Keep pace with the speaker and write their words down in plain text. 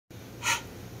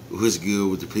What's good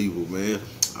with the people, man?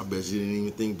 I bet you didn't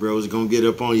even think bro was gonna get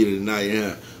up on you tonight,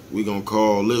 huh? We gonna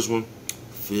call this one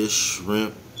fish,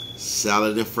 shrimp,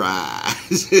 salad, and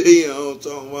fries. You know what I'm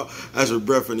talking about? That's what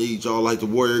breath and eat. Y'all like the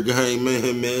Warrior game,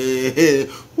 man.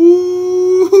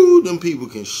 Woo, them people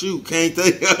can shoot, can't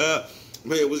they?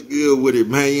 Man, what's good with it,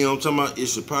 man? You know what I'm talking about?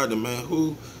 It's your partner, man.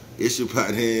 Who? It's your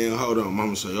partner. Hold on,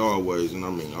 mama say always, and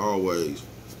I mean always.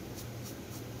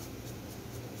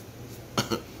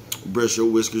 Brush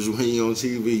your whiskers when you on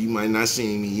TV. You might not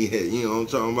see me yet. You know what I'm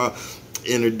talking about?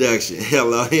 Introduction.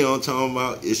 Hello, you know what I'm talking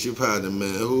about? It's your partner,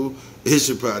 man. Who? It's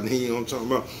your partner. You know what I'm talking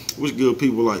about? What's good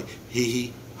people like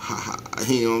hee ha ha.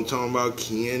 You know what I'm talking about?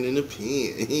 Ken and the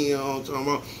pen. You know what I'm talking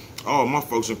about? All my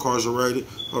folks incarcerated.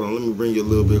 Hold on, let me bring you a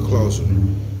little bit closer.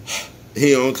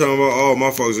 You know what I'm talking about? All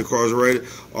my folks incarcerated.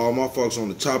 All my folks on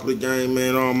the top of the game,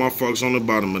 man. All my folks on the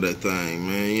bottom of that thing,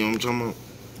 man. You know what I'm talking about?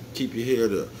 Keep your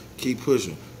head up. Keep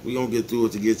pushing. We gonna get through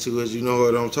it to get to it. You know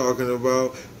what I'm talking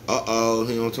about? Uh-oh.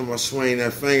 You know what I'm talking about? Swing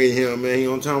that finger at him, man. You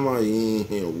know what I'm talking about? He in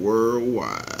here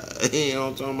worldwide. You know what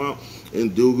I'm talking about?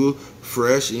 And Dougal,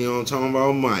 Fresh. You know what I'm talking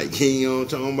about? Mike. You know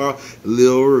what I'm talking about?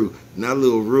 Lil Rue. Not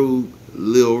Lil Rue.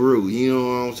 Lil Rue. You know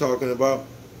what I'm talking about?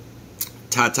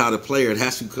 Tata the player.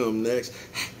 That's who come next.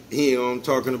 You know what I'm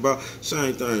talking about?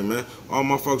 Same thing, man. All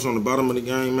my folks on the bottom of the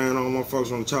game, man. All my folks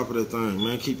on the top of that thing,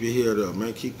 man. Keep your head up,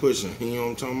 man. Keep pushing. You know what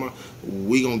I'm talking about?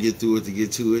 We gonna get through it to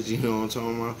get to it. You know what I'm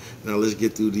talking about? Now let's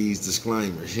get through these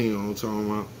disclaimers. You know what I'm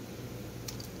talking about?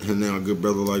 And now a good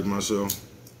brother like myself.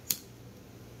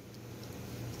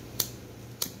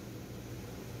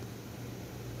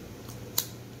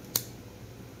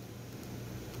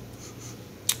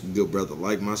 Good brother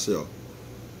like myself.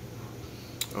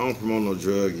 I don't promote no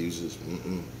drug users.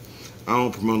 I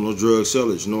don't promote no drug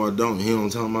sellers. No, I don't. You know what I'm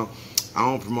talking about? I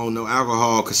don't promote no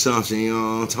alcohol consumption. You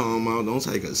know what I'm talking about? Don't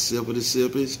take a sip of the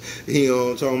sippage. You know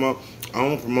what I'm talking about? I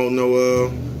don't promote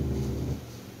no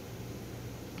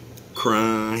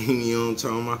crime. You know what I'm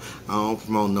talking about? I don't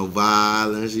promote no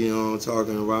violence. You know what I'm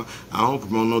talking about? I don't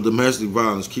promote no domestic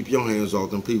violence. Keep your hands off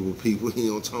them people. You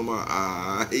know what I'm talking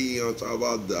about? You know what I'm talking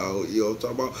about? Dog. You know what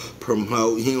I'm talking about?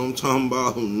 Promote. You know what I'm talking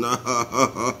about?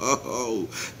 No.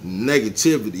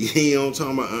 Negativity. You know what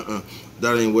I'm talking about?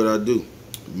 That ain't what I do.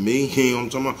 Me, you know what I'm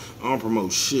talking about? I don't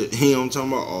promote shit. You know what I'm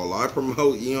talking about? All I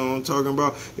promote, you know what I'm talking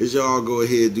about, is y'all go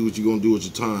ahead and do what you're going to do with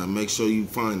your time. Make sure you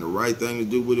find the right thing to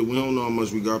do with it. We don't know how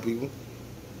much we got, people.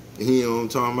 You know what I'm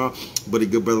talking about? But a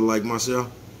good brother like myself,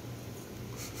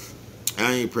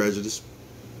 I ain't prejudiced.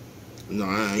 No,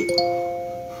 I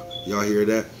ain't. Y'all hear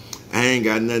that? I ain't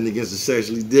got nothing against the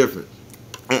sexually different.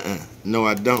 No,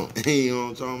 I don't. You know what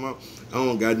I'm talking about? I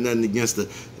don't got nothing against the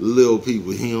little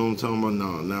people. You know what I'm talking about?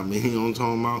 No, not me. You know what I'm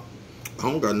talking about? I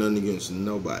don't got nothing against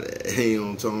nobody. You know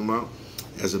what I'm talking about?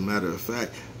 As a matter of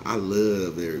fact, I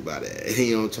love everybody.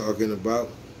 You know what I'm talking about?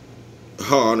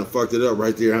 Oh, I done fucked it up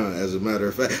right there, huh? As a matter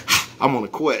of fact, I'm on a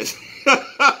quest. You know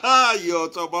what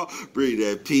I'm talking about? Bring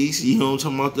that peace. You know what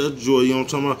I'm talking about? That joy. You know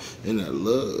what I'm talking about? And that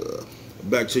love.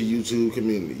 Back to YouTube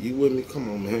community. You with me? Come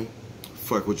on, man.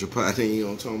 Fuck with your partner, you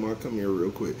know what I'm talking about? Come here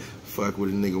real quick. Fuck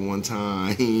with a nigga one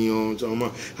time, you know what I'm talking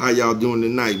about? How y'all doing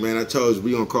tonight, man? I told you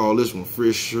we gonna call this one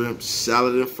fish, shrimp,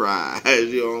 salad, and fries.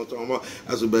 You know what I'm talking about?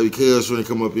 That's what baby cuz finna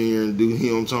come up in here and do,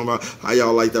 you know what I'm talking about? How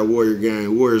y'all like that Warrior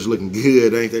game? Warriors looking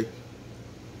good, ain't they?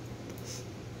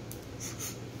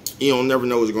 You don't never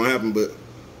know what's gonna happen, but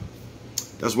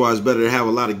that's why it's better to have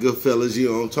a lot of good fellas, you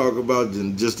know what I'm talking about,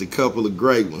 than just a couple of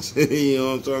great ones. You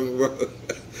know what I'm talking about?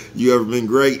 You ever been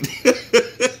great?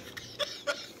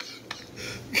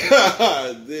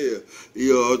 God damn.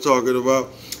 You know what I'm talking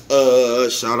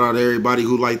about? Shout out to everybody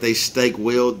who like they steak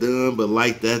well done, but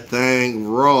like that thing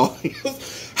raw.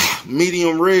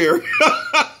 Medium rare.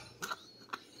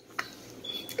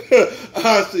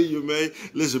 I see you, man.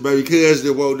 Listen, baby, cuz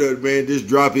that won't done, man. Just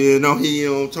drop in on here, you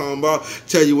know what I'm talking about.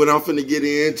 Tell you what I'm finna get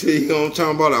into, you know what I'm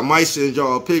talking about. I might send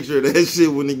y'all a picture of that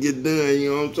shit when it get done, you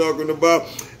know what I'm talking about.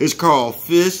 It's called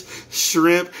fish,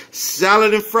 shrimp,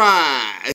 salad, and fries.